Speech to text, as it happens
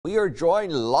We are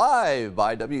joined live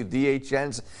by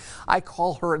WDHN's, I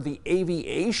call her the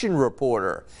aviation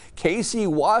reporter, Casey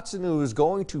Watson, who is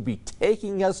going to be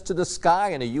taking us to the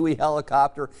sky in a UE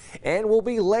helicopter and will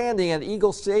be landing at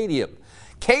Eagle Stadium.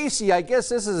 Casey, I guess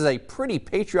this is a pretty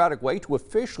patriotic way to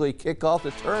officially kick off the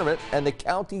tournament and the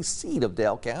county seat of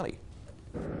Dale County.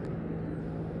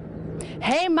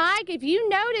 Hey Mike, if you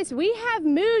notice, we have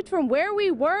moved from where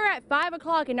we were at 5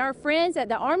 o'clock, and our friends at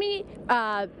the Army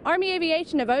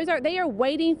Aviation of Ozark, they are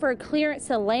waiting for clearance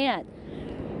to land.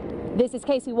 This is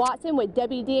Casey Watson with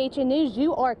WDHN News.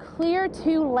 You are clear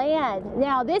to land.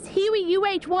 Now this Huey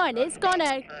UH-1, it's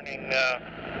gonna... Turning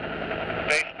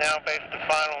base now, base to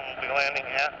final, will be landing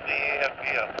at the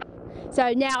FBO.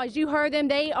 So now, as you heard them,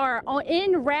 they are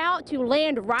en route to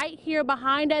land right here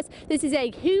behind us. This is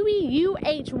a Huey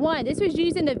UH-1. This was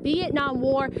used in the Vietnam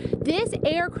War. This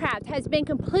aircraft has been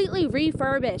completely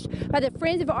refurbished by the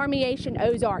Friends of Army Aviation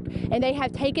Ozark, and they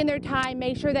have taken their time,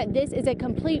 made sure that this is a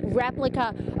complete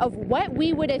replica of what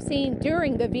we would have seen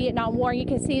during the Vietnam War. You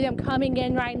can see them coming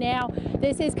in right now.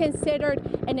 This is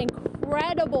considered an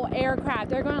incredible aircraft.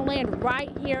 They're going to land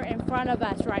right here in front of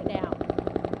us right now.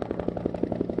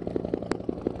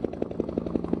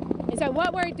 So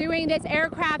what we're doing, this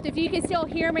aircraft, if you can still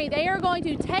hear me, they are going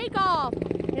to take off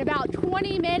in about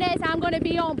 20 minutes. I'm going to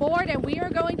be on board and we are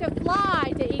going to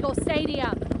fly to Eagle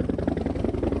Stadium.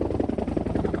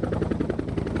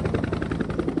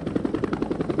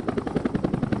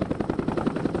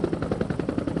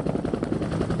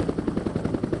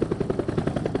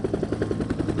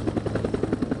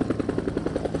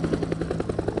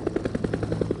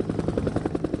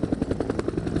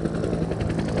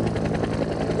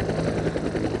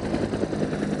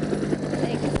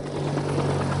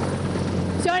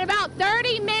 So in about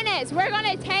 30 minutes, we're going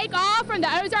to take off from the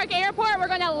Ozark Airport. We're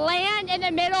going to land in the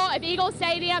middle of Eagle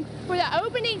Stadium for the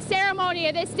opening ceremony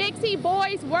of this Dixie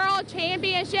Boys World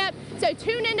Championship. So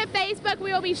tune into Facebook.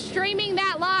 We will be streaming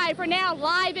that live. For now,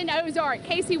 live in Ozark.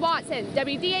 Casey Watson,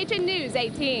 WDHN News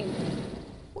 18.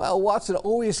 Well, Watson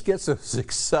always gets those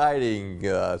exciting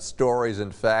stories.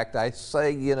 In fact, I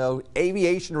say,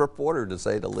 aviation reporter to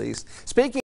say the least. Speaking